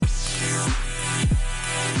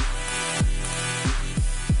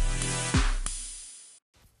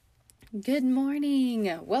Good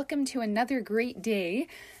morning. Welcome to another great day.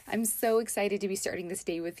 I'm so excited to be starting this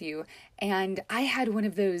day with you. And I had one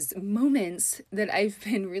of those moments that I've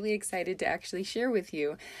been really excited to actually share with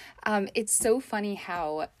you. It's so funny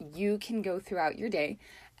how you can go throughout your day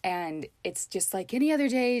and it's just like any other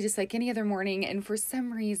day, just like any other morning. And for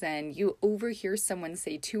some reason, you overhear someone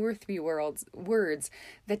say two or three words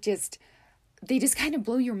that they just kind of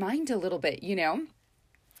blow your mind a little bit, you know?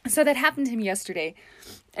 So that happened to me yesterday,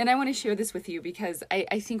 and I want to share this with you because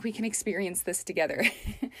I think we can experience this together.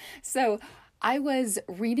 So I was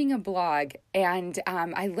reading a blog, and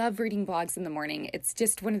I love reading blogs in the morning. It's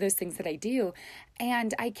just one of those things that I do.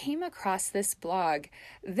 And I came across this blog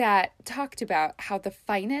that talked about how the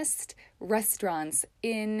finest restaurants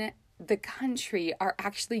in the country are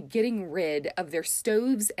actually getting rid of their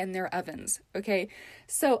stoves and their ovens. Okay.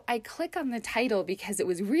 So I click on the title because it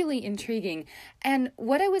was really intriguing. And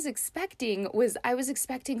what I was expecting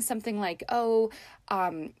something like,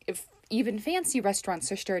 if even fancy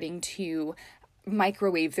restaurants are starting to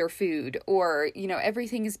microwave their food, or,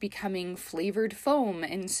 everything is becoming flavored foam.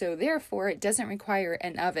 And so therefore it doesn't require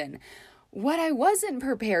an oven. What I wasn't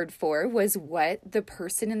prepared for was what the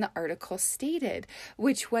person in the article stated,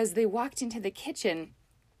 which was they walked into the kitchen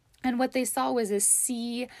and what they saw was a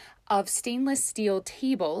sea of stainless steel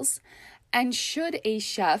tables. And should a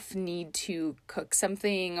chef need to cook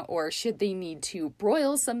something, or should they need to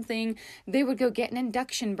broil something, they would go get an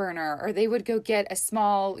induction burner, or they would go get a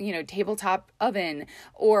small, tabletop oven,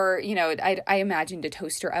 or, I imagined a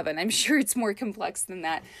toaster oven. I'm sure it's more complex than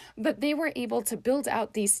that. But they were able to build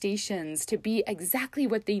out these stations to be exactly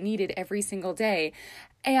what they needed every single day.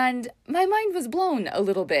 And my mind was blown a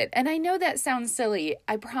little bit. And I know that sounds silly.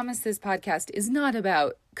 I promise this podcast is not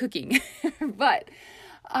about cooking, but,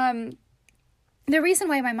 the reason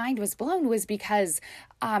why my mind was blown was because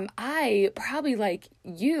I, probably like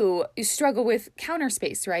you, struggle with counter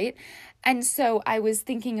space, right? And so I was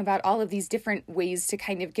thinking about all of these different ways to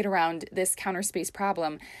kind of get around this counter space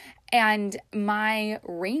problem. And my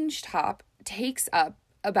range top takes up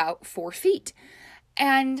about 4 feet.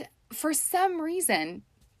 And for some reason,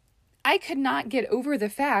 I could not get over the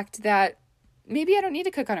fact that maybe I don't need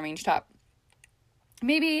to cook on a range top.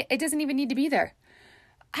 Maybe it doesn't even need to be there.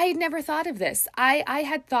 I had never thought of this. I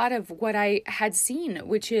had thought of what I had seen,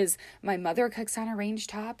 which is my mother cooks on a range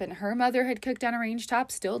top, and her mother had cooked on a range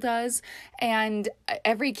top, still does. And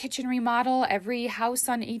every kitchen remodel, every house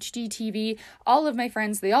on HGTV, all of my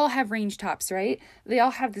friends, they all have range tops, right? They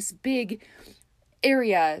all have this big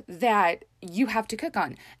area that you have to cook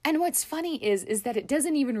on. And what's funny is that it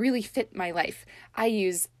doesn't even really fit my life. I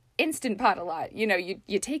use Instant Pot a lot.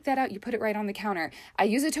 You take that out, you put it right on the counter. I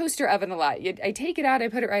use a toaster oven a lot. I take it out, I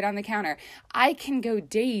put it right on the counter. I can go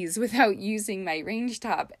days without using my range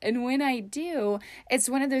top. And when I do, it's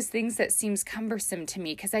one of those things that seems cumbersome to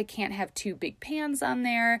me because I can't have 2 big pans on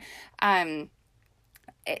there.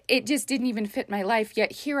 It just didn't even fit my life.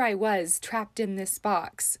 Yet here I was trapped in this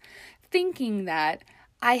box thinking that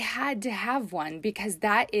I had to have one because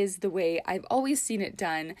that is the way I've always seen it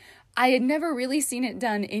done. I had never really seen it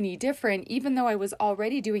done any different, even though I was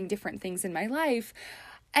already doing different things in my life.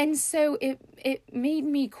 And so it made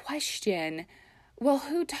me question, well,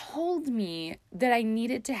 who told me that I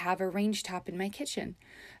needed to have a range top in my kitchen?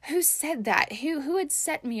 Who said that? Who had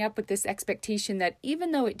set me up with this expectation that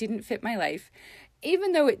even though it didn't fit my life,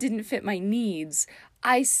 even though it didn't fit my needs,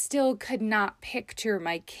 I still could not picture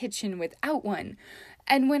my kitchen without one.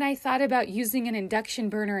 And when I thought about using an induction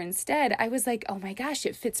burner instead, I was like, oh my gosh,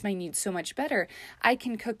 it fits my needs so much better. I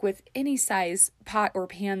can cook with any size pot or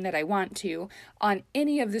pan that I want to on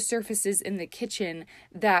any of the surfaces in the kitchen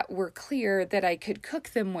that were clear that I could cook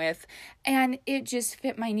them with. And it just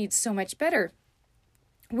fit my needs so much better.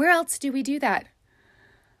 Where else do we do that?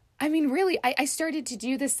 I mean, really, I started to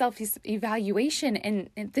do this self-evaluation, and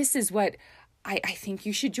this is what I think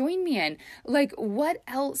you should join me in. Like, what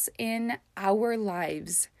else in our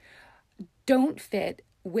lives don't fit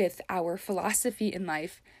with our philosophy in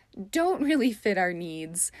life, don't really fit our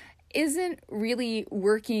needs, isn't really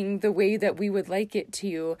working the way that we would like it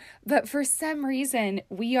to, but for some reason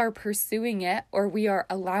we are pursuing it or we are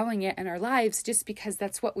allowing it in our lives just because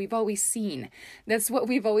that's what we've always seen. That's what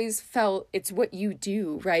we've always felt. It's what you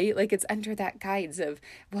do, right? Like it's under that guise of,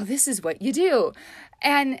 well, this is what you do.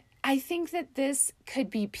 And I think that this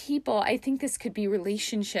could be people. I think this could be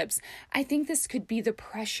relationships. I think this could be the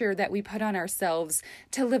pressure that we put on ourselves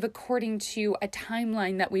to live according to a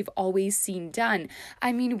timeline that we've always seen done.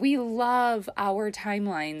 I mean, we love our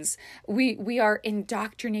timelines. We are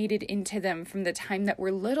indoctrinated into them from the time that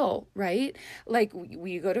we're little, right? Like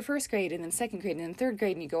we go to first grade and then second grade and then third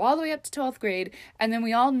grade and you go all the way up to 12th grade. And then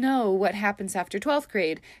we all know what happens after 12th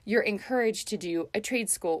grade. You're encouraged to do a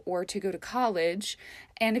trade school or to go to college.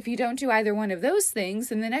 And if you don't do either one of those things,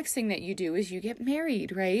 then the next thing that you do is you get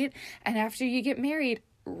married, right? And after you get married,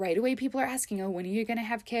 right away people are asking, oh, when are you going to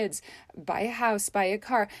have kids? Buy a house, buy a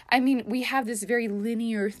car. I mean, we have this very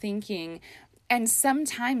linear thinking. And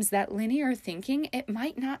sometimes that linear thinking, it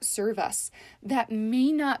might not serve us. That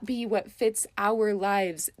may not be what fits our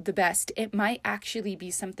lives the best. It might actually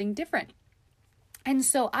be something different. And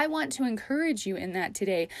so I want to encourage you in that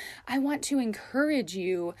today. I want to encourage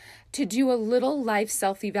you to do a little life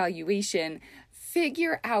self-evaluation.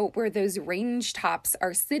 Figure out where those range tops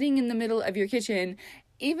are sitting in the middle of your kitchen,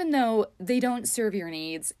 even though they don't serve your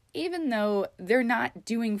needs, even though they're not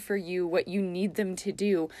doing for you what you need them to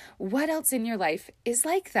do. What else in your life is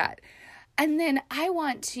like that? And then I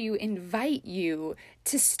want to invite you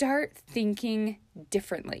to start thinking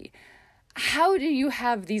differently. How do you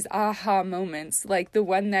have these aha moments like the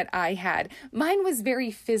one that I had? Mine was very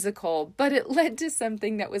physical, but it led to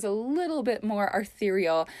something that was a little bit more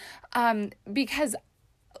ethereal, because,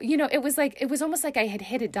 it was almost like I had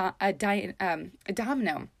hit a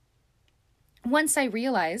domino. Once I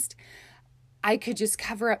realized I could just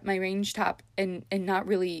cover up my range top and not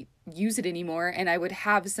really use it anymore, and I would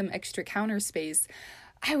have some extra counter space,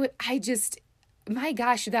 my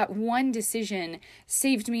gosh, that one decision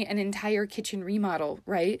saved me an entire kitchen remodel,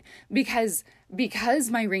 right? Because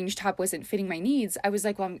my range top wasn't fitting my needs, I was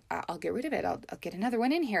like, well, I'll get rid of it. I'll get another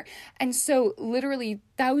one in here. And so literally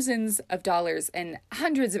thousands of dollars and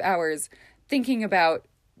hundreds of hours thinking about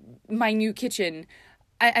my new kitchen.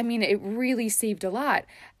 I mean, it really saved a lot.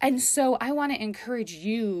 And so I want to encourage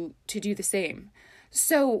you to do the same.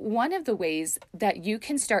 So one of the ways that you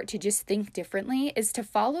can start to just think differently is to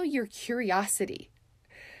follow your curiosity.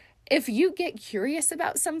 If you get curious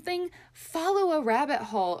about something, follow a rabbit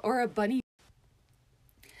hole or a bunny.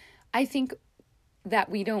 I think that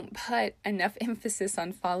we don't put enough emphasis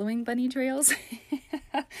on following bunny trails.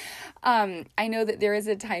 I know that there is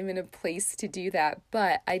a time and a place to do that,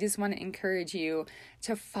 but I just want to encourage you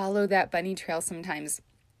to follow that bunny trail sometimes,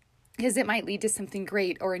 because it might lead to something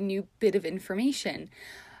great or a new bit of information.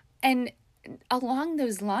 And along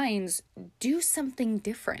those lines, do something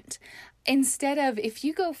different. Instead of, if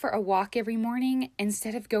you go for a walk every morning,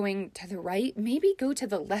 instead of going to the right, maybe go to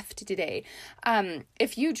the left today.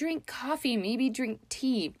 If you drink coffee, maybe drink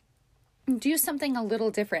tea. Do something a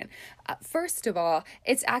little different. First of all,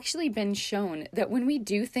 it's actually been shown that when we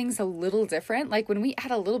do things a little different, like when we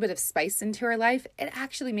add a little bit of spice into our life, it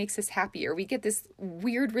actually makes us happier. We get this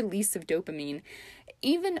weird release of dopamine.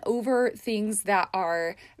 Even over things that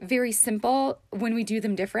are very simple, when we do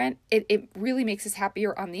them different, it really makes us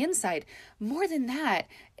happier on the inside. More than that,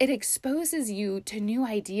 it exposes you to new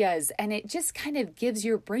ideas, and it just kind of gives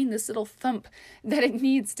your brain this little thump that it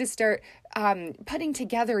needs to start putting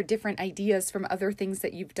together different ideas from other things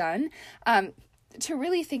that you've done, to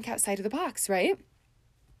really think outside of the box, right?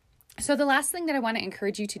 So the last thing that I want to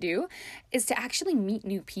encourage you to do is to actually meet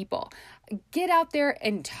new people. Get out there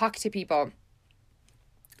and talk to people.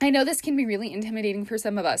 I know this can be really intimidating for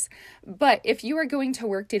some of us, but if you are going to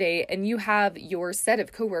work today and you have your set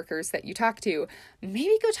of coworkers that you talk to,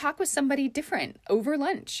 maybe go talk with somebody different over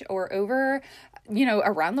lunch or over,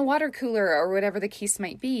 around the water cooler or whatever the case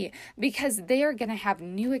might be, because they are going to have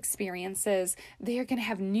new experiences. They are going to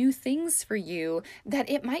have new things for you that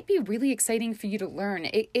it might be really exciting for you to learn.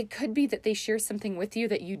 It could be that they share something with you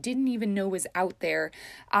that you didn't even know was out there.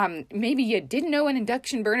 Maybe you didn't know an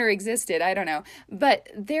induction burner existed. I don't know. But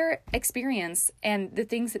their experience and the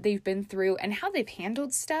things that they've been through and how they've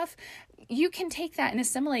handled stuff, you can take that and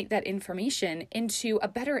assimilate that information into a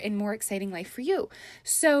better and more exciting life for you.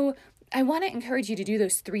 So I want to encourage you to do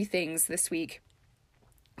those 3 things this week.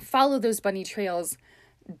 Follow those bunny trails,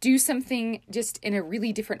 do something just in a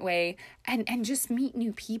really different way, and just meet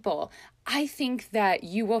new people. I think that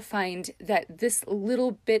you will find that this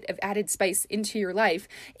little bit of added spice into your life,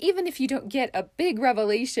 even if you don't get a big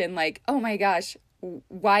revelation like, oh my gosh,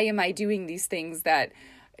 why am I doing these things that,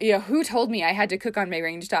 who told me I had to cook on my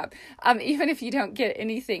range top? Even if you don't get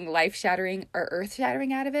anything life-shattering or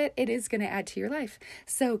earth-shattering out of it, it is going to add to your life.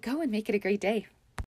 So go and make it a great day.